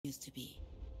used to be.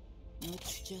 Now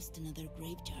it's just another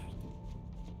graveyard.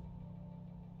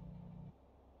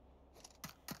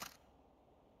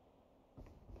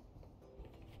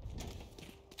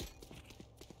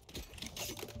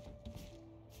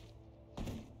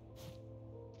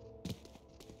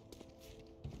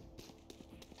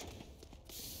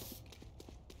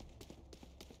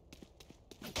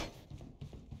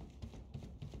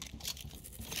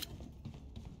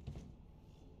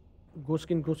 Go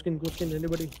skin,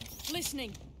 anybody?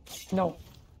 Listening. No.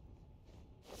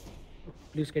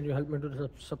 Please, can you help me to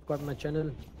subscribe my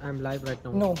channel? I am live right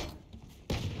now. No.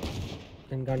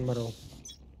 Then gun maro.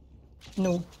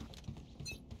 No.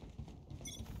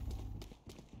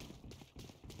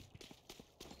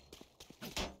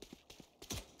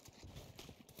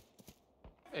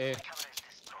 A.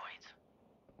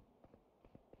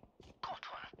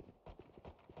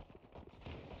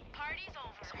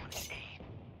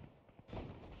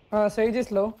 Sage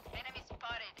is low. Enemy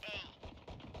spotted A.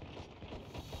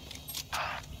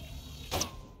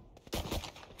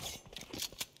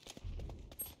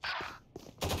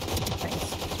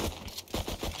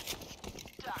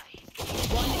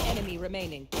 One enemy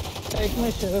remaining. Take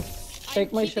my sheriff.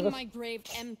 Take my I'm keeping sheriff. my grave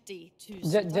empty to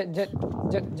Jet. Do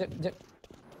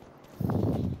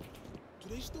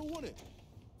they still want it?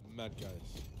 Mad guys.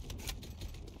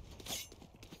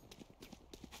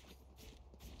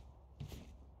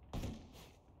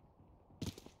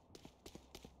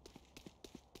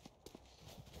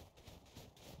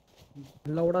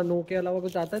 लौड़ा no के अलावा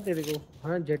कुछ आता है तेरे को?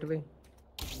 हाँ jet पे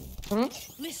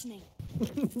Listening.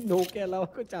 No के अलावा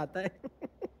कुछ आता है?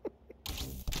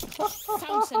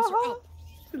 Sound sensor up.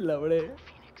 लवड़े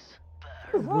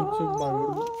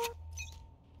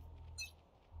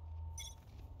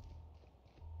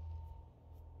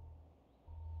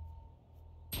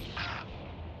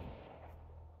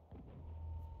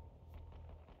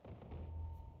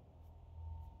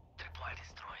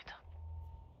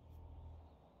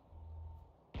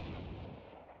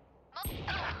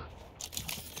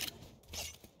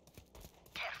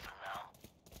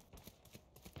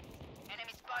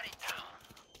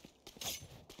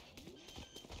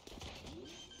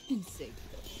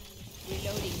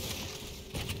Reloading.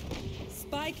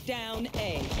 Spike down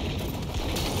A.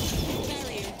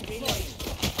 Barrier reloading.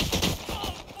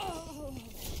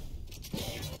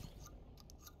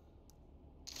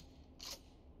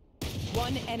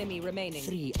 One enemy remaining.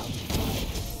 3 out.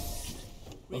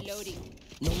 Reloading.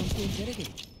 No one's to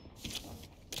interrogate.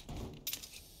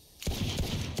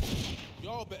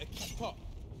 Y'all better keep up.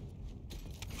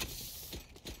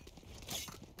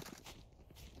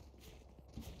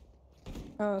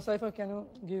 Cypher, can you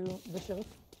give the sheriff?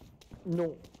 No.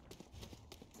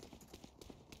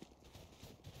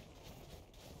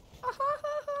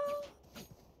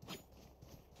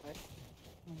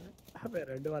 अबे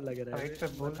red वाला लग रहा है। एक पे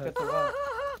बोल के तो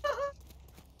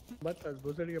मत हंस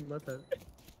भोसड़ी मत हंस।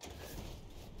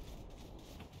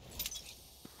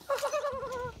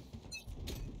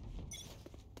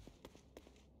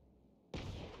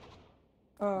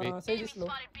 Sage is low.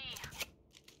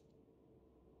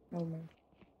 Oh man.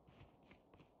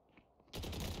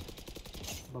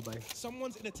 Bye-bye.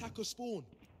 Someone's in attacker spawn.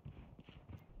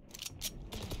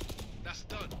 That's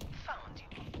done. Found you.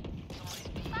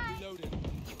 Reloading.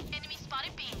 Enemy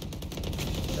spotted B.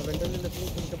 The vendor in the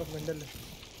booth, उनके पास vendor है।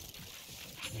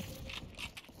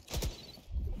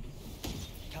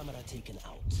 Camera taken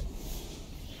out.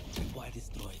 Wire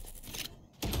destroyed.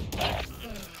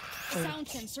 Sound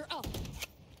sensor up.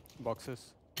 Boxes.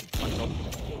 On top.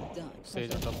 Done.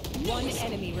 Sage on top. One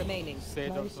enemy remaining.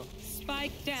 Sage also.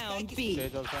 Spike down B.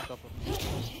 Sage also on top.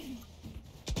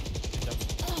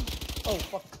 Oh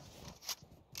fuck.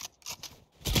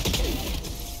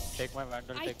 Take my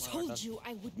vandal. I Take my told vandal. you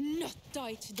I would not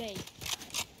die today.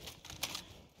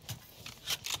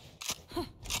 Huh.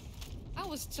 I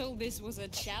was told this was a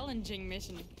challenging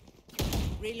mission.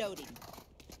 Reloading.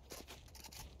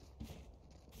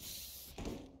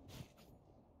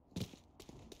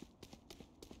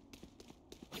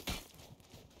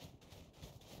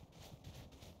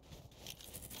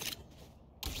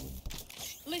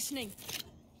 Listening.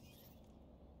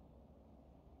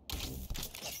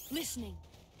 Listening.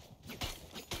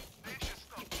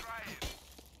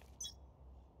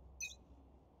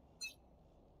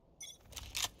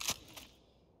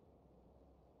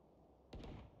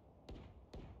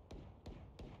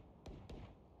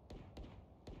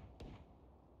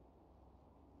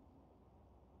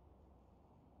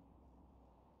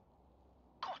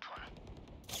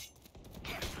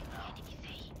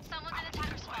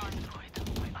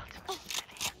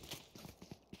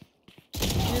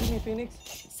 Phoenix.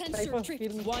 Sensor Cypher, tripped.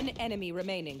 kill me. One enemy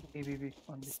remaining. B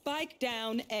only. Spike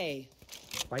down A.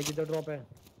 Spike इधर drop है.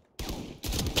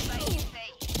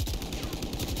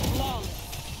 Long.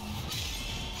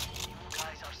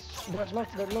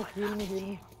 Deadlock, heal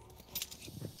me.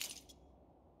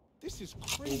 This is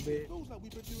crazy. It feels like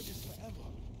we've been doing this forever.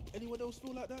 Anyone else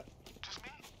feel like that? Just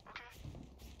me? Okay.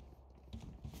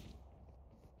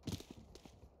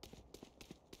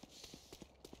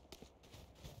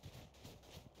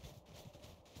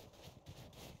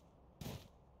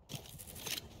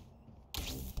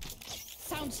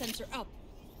 Sound sensor up.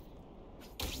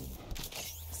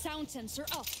 Sound sensor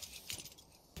up.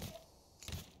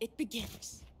 It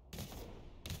begins.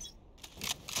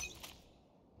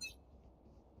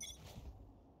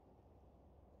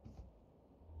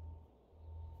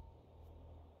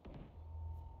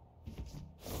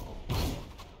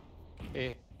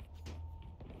 A.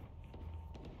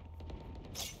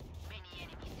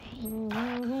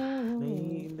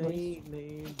 नहीं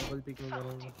double pick में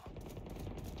करूँगा.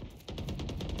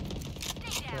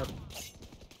 Dead!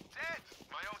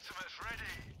 My ultimate's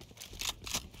ready!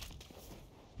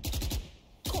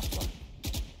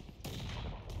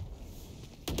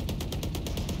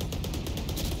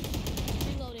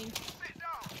 Reloading. Sit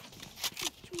down!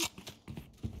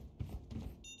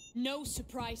 No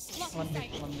surprise. One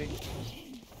big.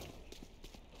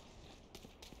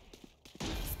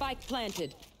 Spike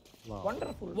planted. Wow.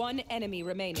 Wonderful. One enemy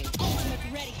remaining. Ultimate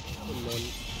ready. Lol.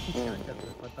 क्या कर रहे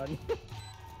हैं पता नहीं.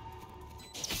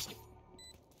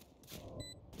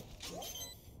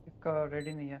 इसका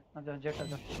रेडी नहीं है. आजा जेट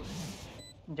आजा.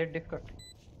 Jet diff cut.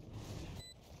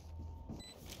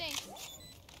 Thanks.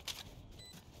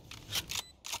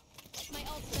 My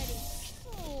ult's ready.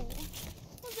 Oh,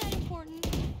 was that important?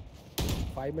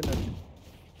 5 minutes.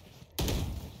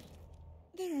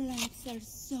 Their lives are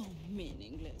so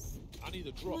meaningless. I need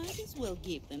a drop. Might as well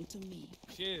give them to me.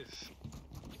 Cheers.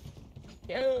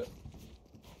 Yeah.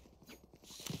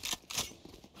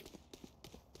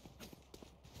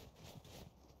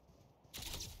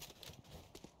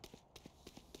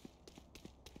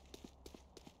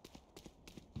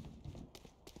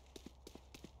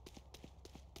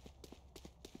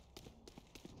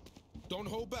 Don't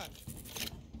hold back.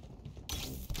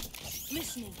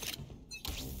 Listening.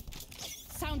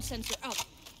 Sound sensor up.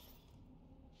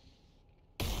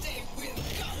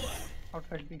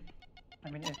 Outside B. I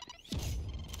mean A.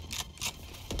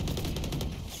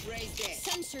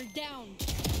 Sensor down.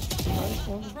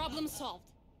 Problem solved.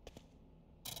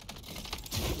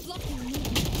 Blocking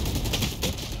movement.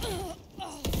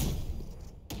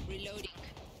 Reloading.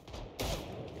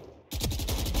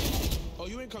 Oh,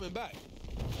 you ain't coming back.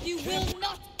 You will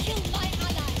not kill my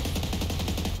ally.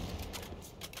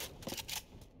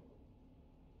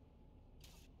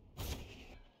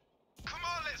 Come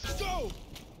on, let's Go!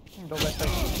 दो back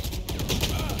side.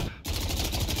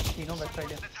 तीनों back side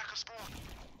है. attack a spawn.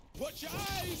 Watch your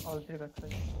eyes! All three back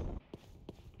side.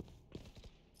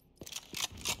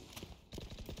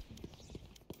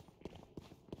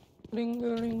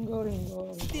 Ringo.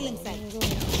 Still in sight.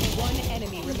 One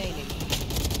enemy remaining.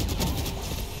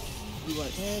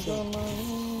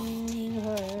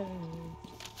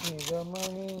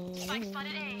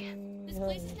 This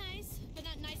place is nice, but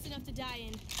not nice enough to die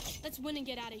in. Let's win and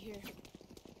get out of here.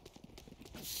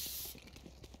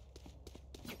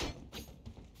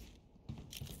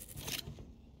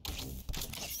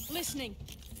 Listening.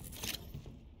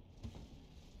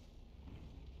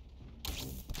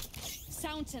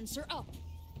 Sound sensor up.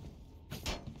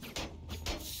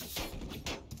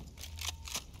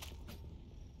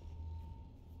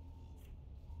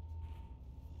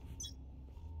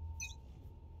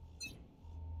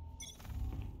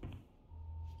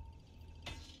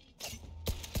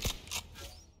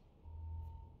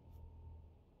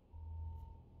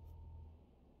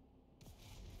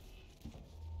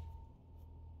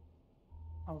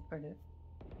 Outside है.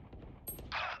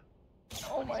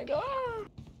 Oh my god.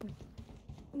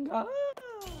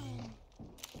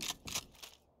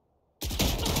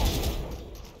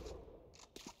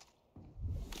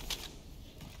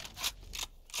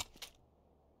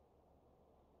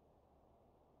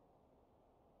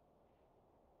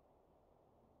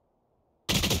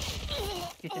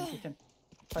 Kitchen.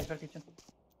 Cypher kitchen.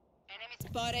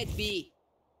 Spotted B.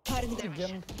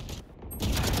 Gem.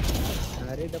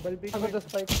 अरे double pick. I got the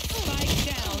spike. Spike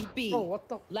down B. Oh, what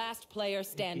the? Last player Game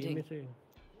standing. में से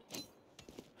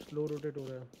slow rotate हो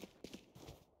रहा है.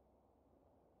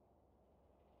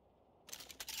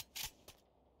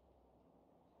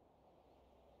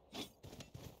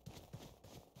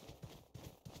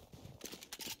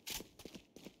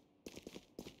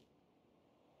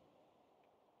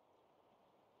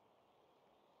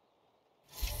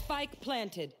 Spike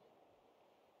planted.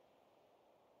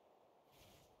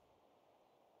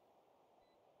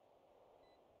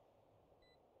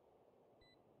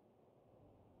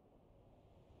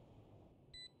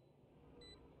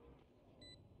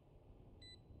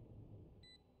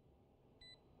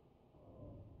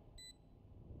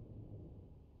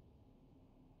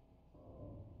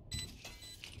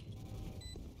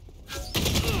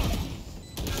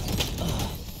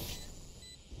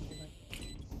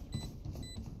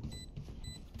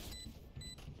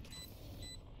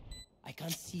 I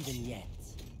can't see them yet,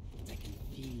 but I can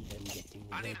feel them getting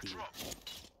I need a ready. drop.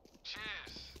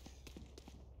 Cheers.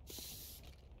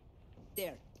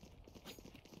 There.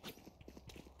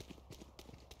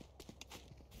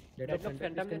 Deadlock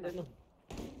Phantom skin दे देना.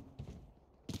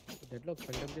 Deadlock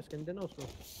Phantom की skin देना उसको.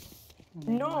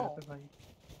 No. भाई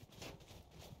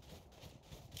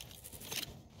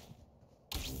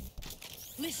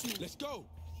Listening. Let's go.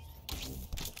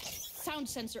 Sound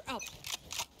sensor up.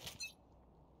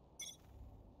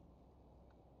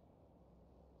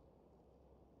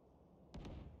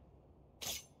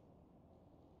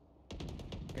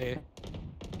 A.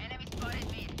 Enemy spotted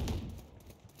mid.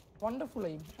 Wonderful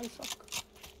aim. I suck.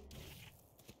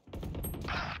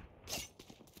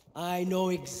 I know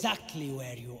exactly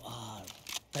where you are.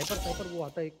 Sniper वो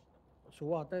आता है एक.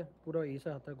 सुबह आता है पूरा ए से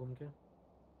आता है घूम के.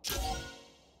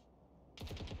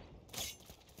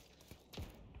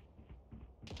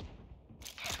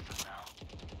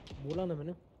 बोला ना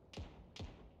मैंने.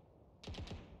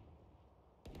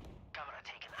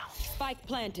 Spike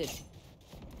planted.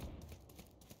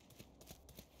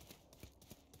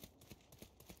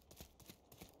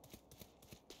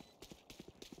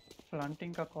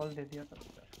 प्लांटिंग का कॉल दे दिया था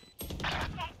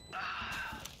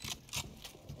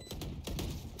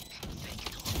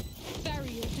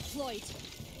Barrier deployed.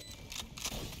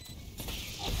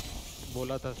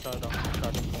 बोला था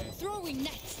starting में. Throwing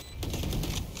net.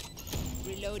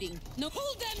 Reloading. No,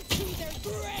 pull them to their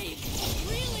grave.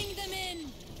 Reeling them in.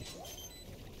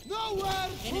 Nowhere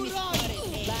Enemy to run.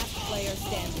 spotted. Last player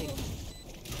standing.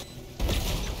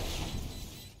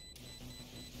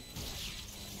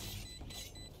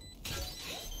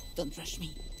 Don't rush me.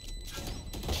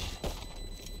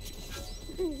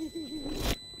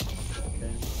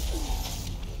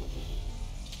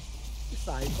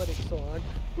 Sniper 108.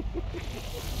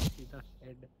 सीधा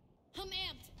head. I'm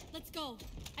amped. Let's go.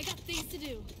 I got things to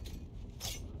do.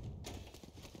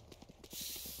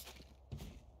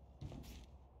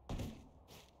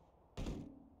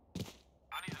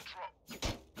 I need a drop.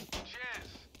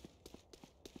 Cheers.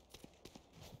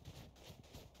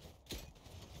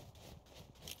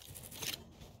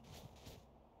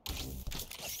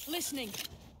 Listening.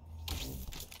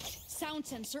 Sound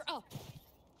sensor up.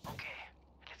 Okay,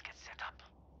 let's get set up.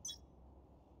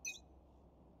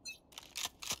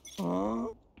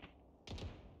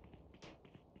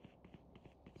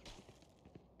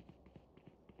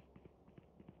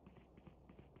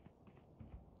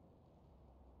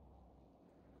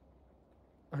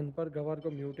 अनपर गवर को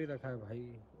mute ही रखा है भाई.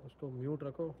 उसको mute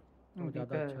रखो तो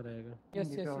ज़्यादा अच्छा रहेगा. Yes,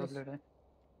 yes, yes.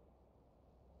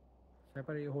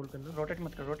 स्नाइपर ये होल्ड करना. रोटेट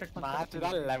मत कर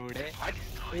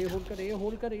ये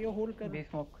होल्ड कर. बी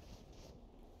स्मोक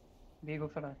बी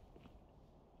घुस रहा है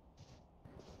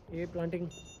ये planting.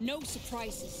 No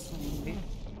surprises. B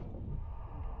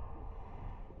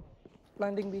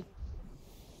Planting B.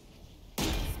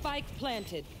 Spike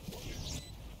planted.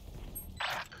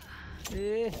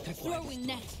 Throwing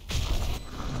net.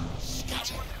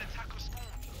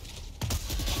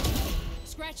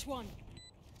 Scratch one.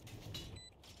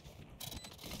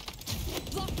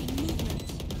 Blocking movement.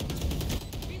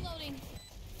 Reloading.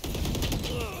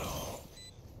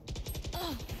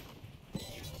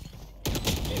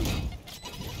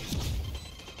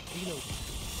 Reload.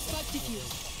 Spike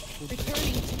diffused.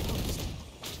 Returning to post.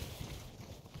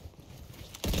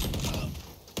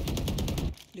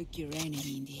 Look your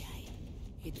enemy in the eye.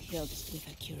 It helps with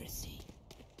accuracy.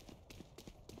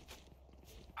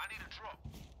 I need a drop.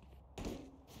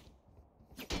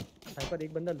 Sniper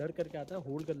एक बंदा लड़ करके आता है.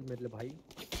 Hold कर मेरे लिए भाई.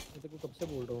 मैं तेरे को कब से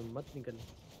बोल रहा हूँ मत निकल.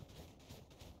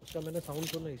 उसका मैंने साउंड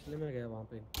सुना इसलिए मैं गया वहाँ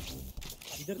पे.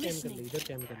 इधर कैम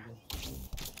कर ले.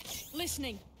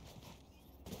 Listening.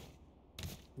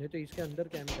 नहीं तो इसके अंदर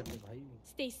कैम कर ले भाई.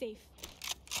 Stay safe.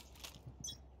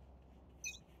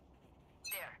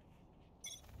 There.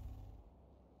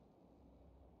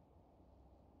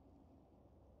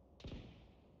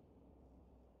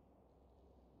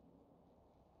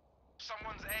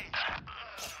 Someone's A.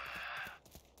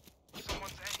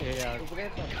 Someone's A. A यार.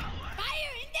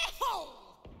 Fire in the hole!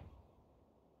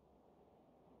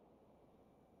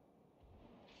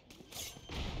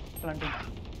 Planting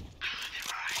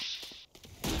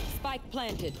Spike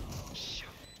planted.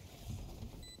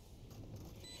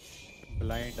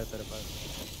 Blind है तेरे पास.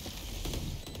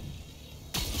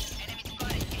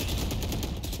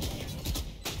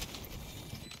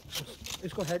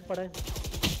 इसको हेड पड़ा है.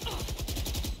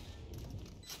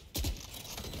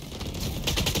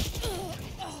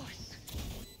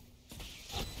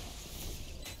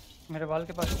 मेरे बाल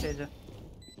के पास स्टेज है.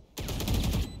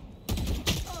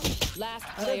 Last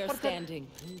player standing.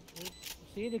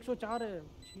 सीध 104 है.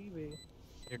 छी बे.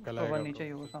 ये कल ओवर आएगा. नीचे ही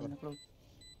हो सामने क्लोज.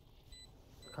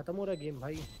 खत्म हो रहा गेम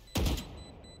भाई.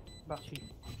 बस छी.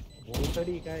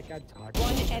 भोसड़ी का है क्या झाट.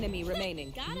 One enemy remaining.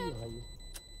 भाई.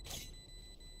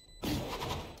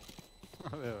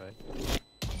 अबे भाई.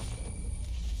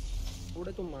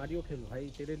 थोड़े तो मारियो खेल भाई.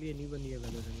 तेरे लिए नहीं बनी है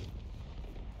Valorant.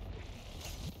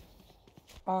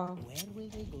 Where will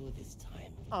they go this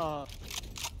time?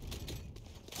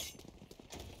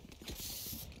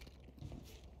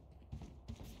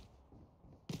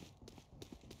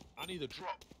 I need a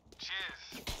drop. Cheers.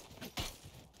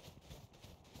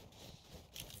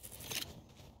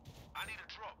 I need a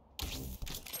drop.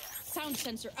 Sound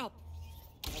sensor up.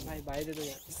 भाई बाय दे दो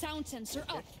यार. Sound sensor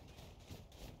up.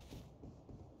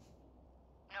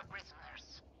 No prisoners.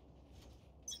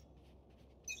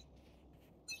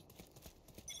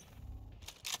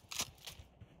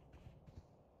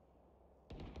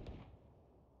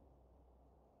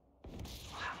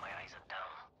 My eyes are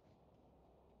down.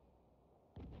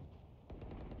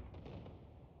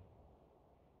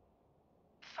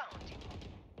 Found you.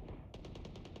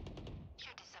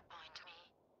 You disappoint me.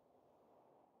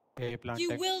 Hey, planting. You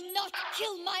will not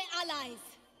kill my allies.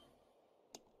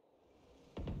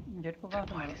 Jet को कहाँ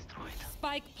से मारा?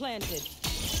 Spike planted.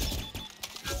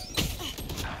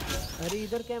 अरे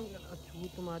इधर cam. छू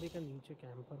तुम्हारी का नीचे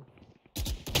कैम पर.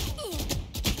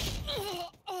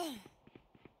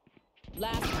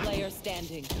 Last player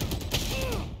standing.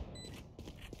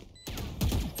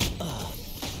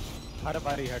 हर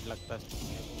बारी हेड लगता है.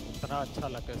 इतना अच्छा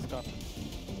लगता है इसका.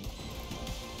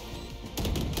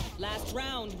 Last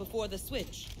round before the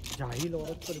switch. जाहिल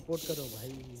औरत को रिपोर्ट करो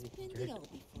भाई. Spend it all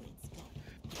before it's gone.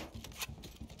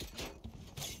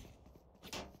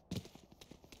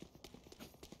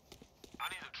 I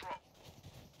need a drop.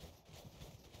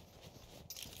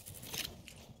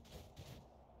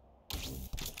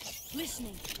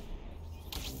 Listening.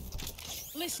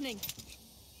 Listening.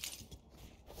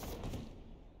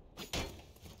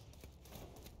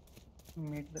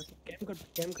 Meet देखो.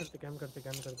 कैम करते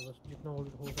बस जितना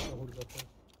होल्ड हो सकता होल्ड करते हैं.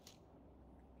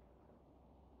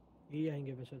 ये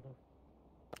आएंगे वैसे तो.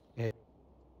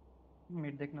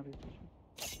 मीट देखना भी.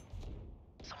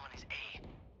 Someone is A.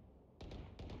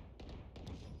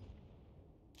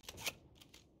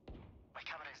 My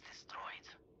camera is destroyed.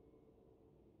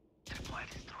 Tripwire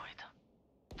destroyed.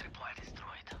 Tripwire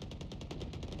destroyed.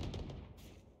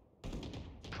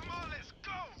 Come on, let's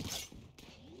go.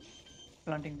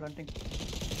 Planting.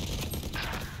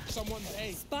 Someone's A.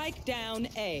 Spike down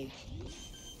A.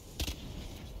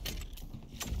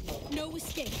 No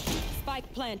escape. Spike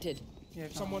planted.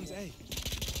 Someone's A.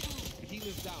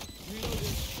 Healer's down.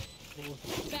 Reloading.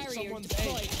 Barrier Someone's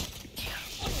deployed.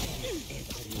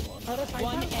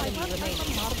 One enemy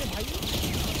remaining. मार दे भाई.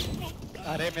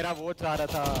 अरे मेरा वो चाह रहा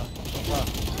था.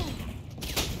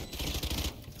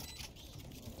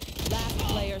 Last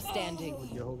player standing.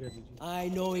 ये हो गया जीजी. I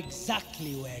know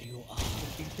exactly where you are.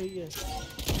 पीछे ही है.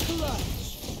 Clutch.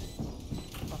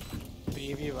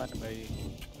 3v1 भाई.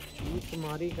 ये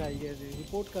तुम्हारी का ये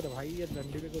रिपोर्ट कर भाई. ये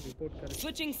डंडे को रिपोर्ट कर.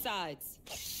 Switching sides.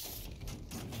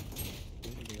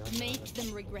 Make them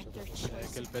regret their choice.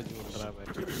 Cycle पे झूल रहा है भाई.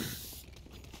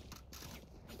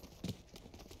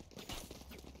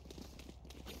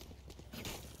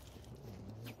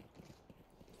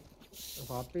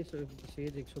 वापस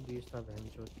सेज 120 था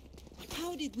बहनचोद.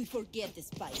 How did we forget this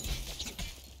fight?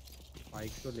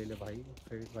 Bike तो ले ले भाई.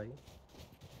 फेड भाई.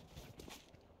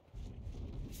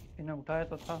 इन्हें उठाया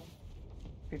तो था.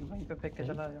 फिर वहीं पे फेंक के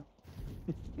चला आया.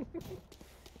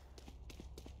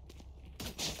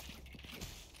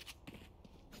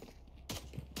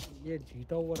 ये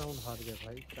जीता हुआ राउंड हार गया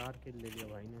भाई. 4 किल ले लिया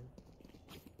भाई ने.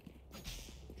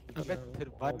 अबे फिर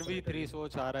 1v3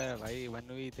 सोच आ रहा है भाई.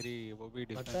 1v3 वो भी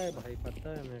पता है डिफरेंस. भाई. पता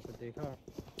है मेरे को देखा.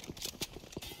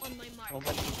 On my mark.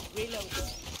 Reload.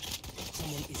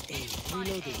 Someone is A.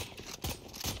 Reloading.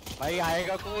 भाई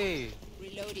आएगा कोई.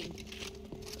 Reloading.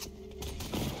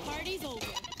 Party's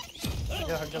over.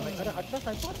 हट जा भाई. अरे हटना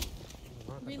साइपर.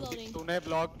 Reloading. तूने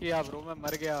ब्लॉक किया ब्रो. मैं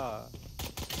मर गया.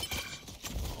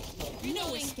 No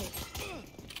escape.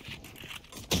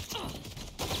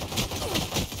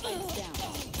 Lights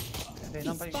down.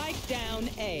 देना भाई. Spike down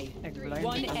A. एक blind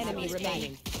One एक enemy blind.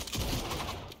 remaining.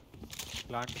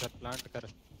 प्लांट कर।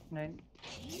 नहीं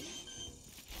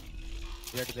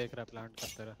जेट देख रहा, प्लांट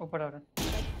करते रहा। ऊपर आ रहा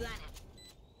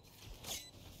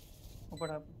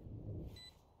ऊपर आ।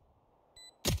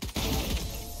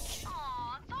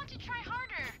 Aw, thought you'd try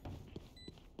harder.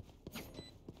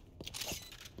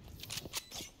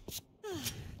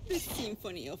 The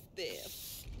symphony of death.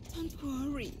 Don't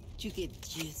worry, you get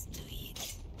used to it.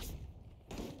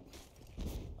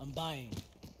 I'm buying.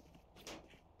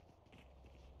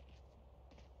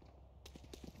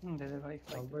 दे दे भाई।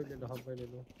 हाफ भाई ले लो, हाफ भाई ले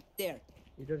लो। There.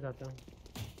 इधर जाता हूँ।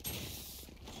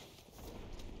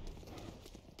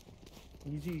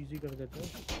 इजी कर देते हैं।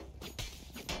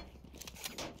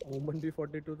 ओमन भी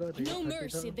 42 था, No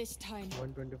mercy this time.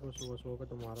 124 सुबह का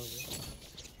तुम्हारा हो।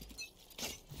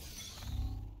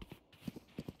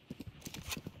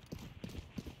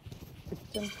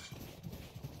 Kitchen.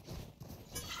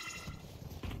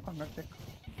 Corner check.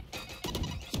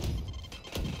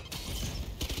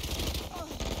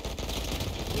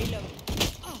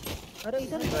 अरे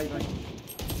इधर भाई भाई।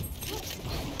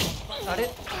 अरे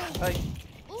भाई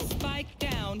Spike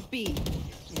down B.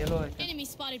 येलो है क्या? Enemy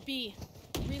spotted B.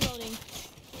 Reloading.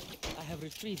 I have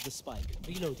retrieved the spike.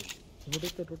 Reloading.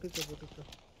 Rotate कर।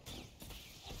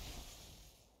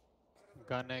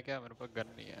 गन है क्या? मेरे पास गन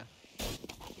नहीं है।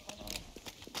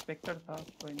 स्पेक्टर था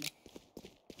कोई नहीं।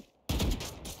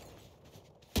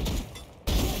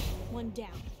 One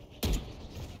down.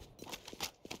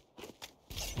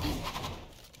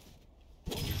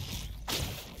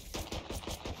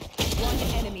 One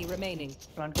enemy remaining.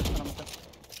 Plant कर रहा मतलब।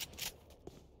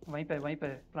 वहीं पे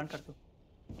प्लांट कर दो।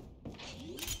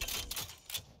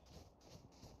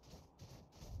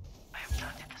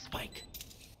 Spike.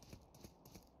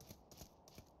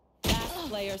 Last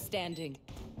player standing.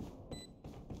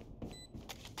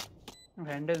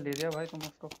 Handle दे दिया भाई तुम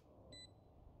उसको।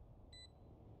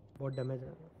 बहुत डैमेज है।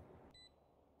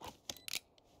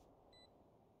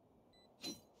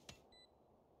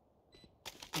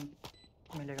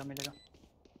 मिलेगा।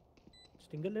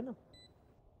 स्टिंगर लेना।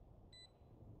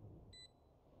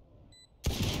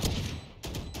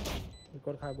 एक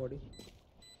और खाया बॉडी।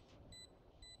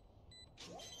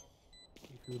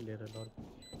 फ्यूल ले रहा है।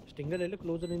 स्टिंगर ले लो,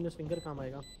 क्लोजर रेंज में स्टिंगर काम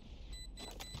आएगा।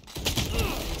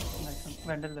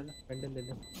 वैंडल ले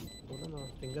लो। बोला ना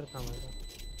स्टिंगर काम आएगा।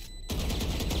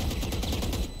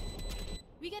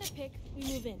 We get a pick. We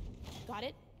move in. Got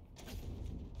it?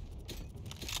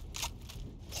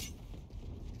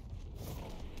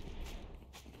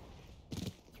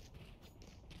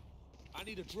 I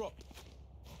need a drop.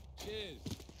 Cheers.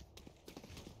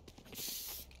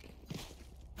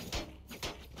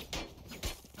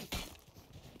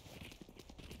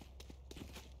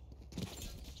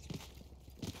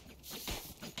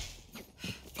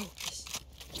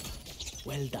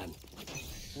 Well done.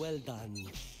 Well done.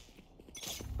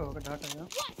 तो डाट आया।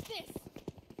 What's this?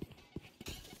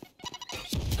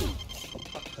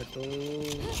 तो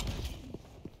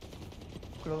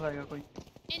क्लोज आएगा कोई।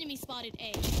 Enemy spotted A.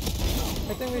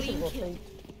 I think we should go play.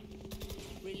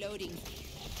 Reloading.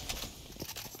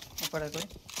 ऊपर है कोई।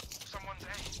 Someone's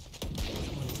A.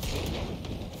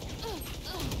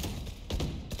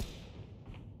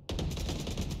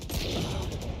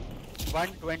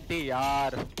 120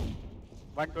 यार,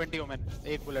 120 women,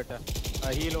 एक बुलेट है।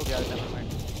 हील हो गया था मोमेंट।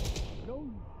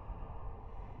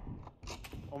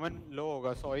 ओमेन लो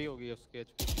होगा, 100 ही होगी उसकी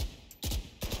एचपी।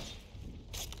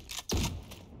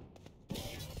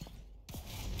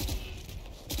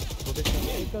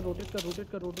 रोटेट कर।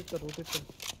 कर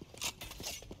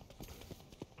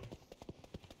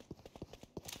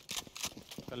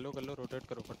लो रोटेट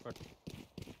करो फटफट।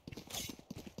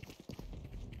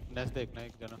 नेक्स्ट देखना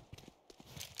एक जना।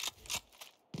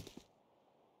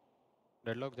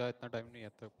 डेडलॉक जा, इतना टाइम नहीं है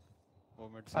तब। वो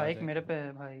मिड से एक मेरे पे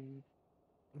है भाई।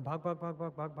 भाग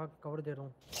कवर दे रहा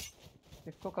हूँ।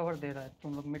 इसको कवर दे रहा है,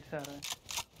 तुम लोग मिड से आ रहा है।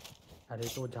 अरे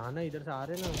तो जाना, इधर से आ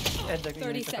रहे ना।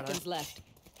 30 seconds left.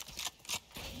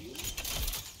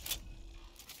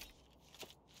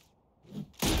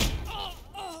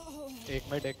 एक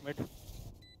मिड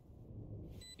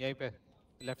यहीं पे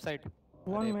left side.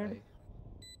 One mid.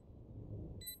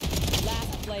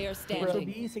 Last player standing.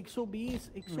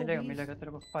 120 मिलेगा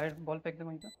तेरे को। फायर बॉल फेंक दे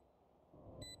वहीं पे।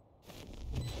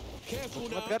 Careful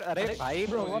मत now. कर। अरे भाई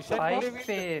पोजीशन फाइव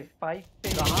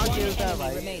पे कहाँ One खेलता है enemy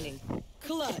भाई? remaining.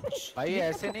 Clutch. भाई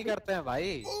ऐसे नहीं करते हैं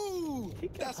भाई। Ooh,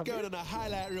 that's going on a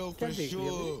highlight reel for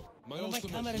sure. My My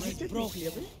ultimate's camera is ready. broke. ये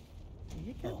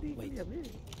क्या Oh, देख wait. लिया बे?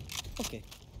 Okay.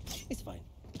 It's fine.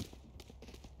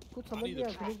 कुछ समझ नहीं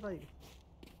आया फिनिक्स भाई।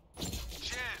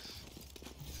 Cheers.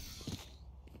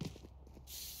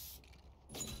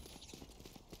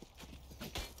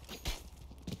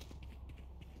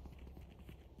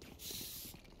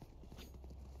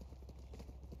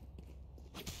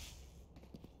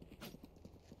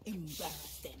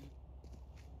 Embarrass them.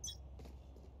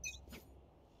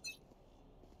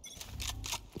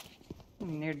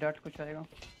 Need dot कुछ आएगा.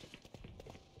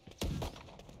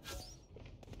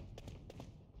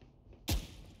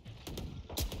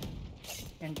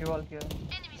 एंटी वॉल किया.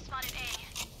 Enemy spotted A.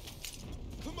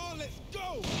 Come on, let's go!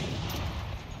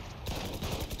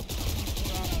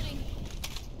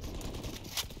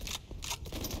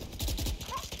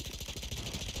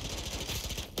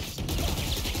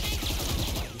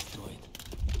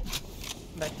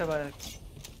 Back से बाहर.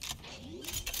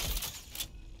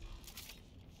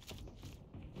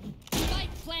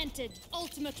 Spike planted.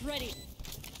 Ultimate ready.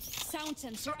 Sound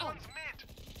sensor up.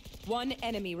 One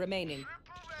enemy remaining.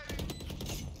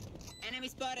 Enemy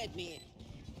spotted me.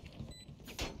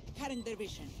 Cutting their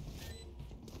vision.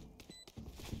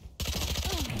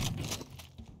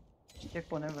 एक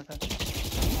कोने में बैठा.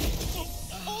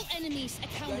 All enemies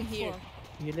accounted here. for.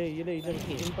 ये ले इधर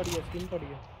स्किन पड़ी है. स्किन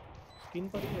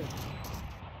पड़ी है.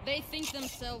 They think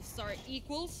themselves are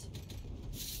equals.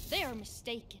 They are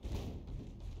mistaken.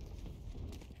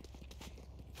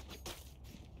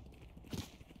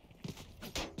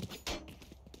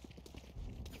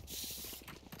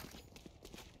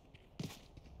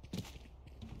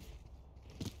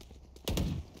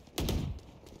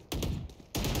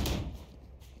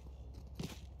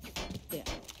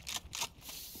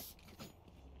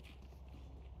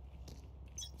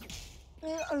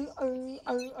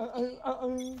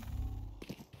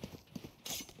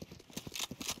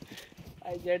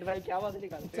 Z भाई क्या आवाज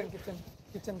निकालते. किचन.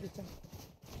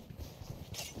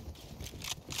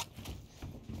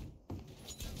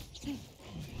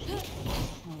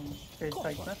 पेज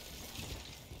साइड में.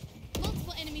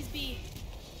 Multiple enemies B.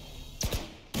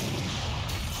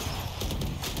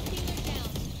 Healer down.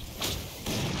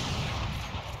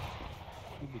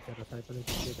 बेचारा साइकिल में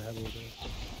पीछे गायब हो गया.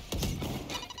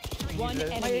 One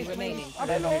enemy remaining.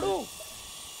 अबे लोडू.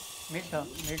 मिड था.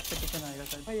 मिड से किचन आएगा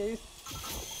शायद. भाई यही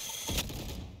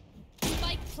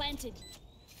Spike planted.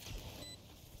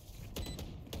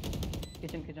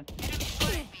 किचन.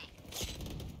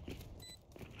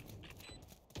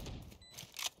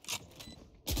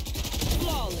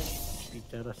 Flawless.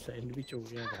 बेचारा सैंडविच हो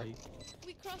गया भाई.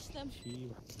 We crushed them.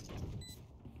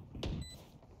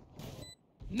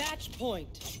 Match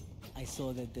point. I saw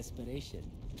the desperation.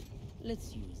 Let's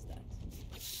use that.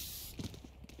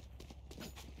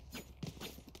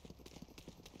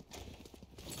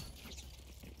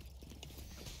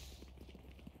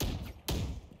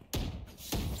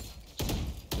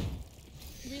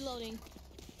 Reloading.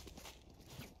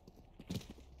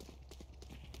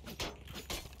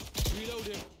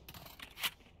 Reloading.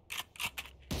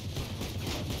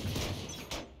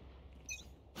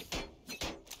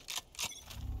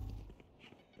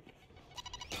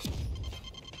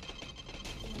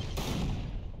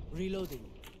 Reloading.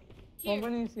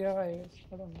 company is here, I guess.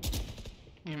 I don't know.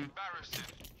 Embarrassing.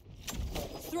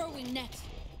 Throwing net.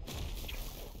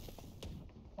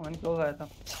 One clause आया था.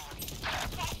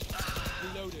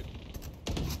 Reloading.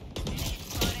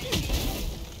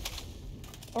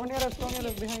 Come near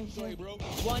us, behind. Sorry, bro.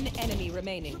 One enemy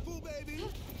remaining. Triple, baby.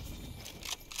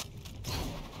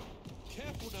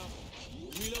 Careful now.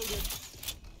 Reloading.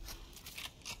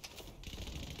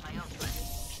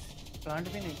 Plant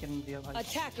भी नहीं करने दिया भाई.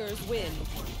 Attackers win.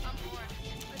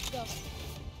 Let's go.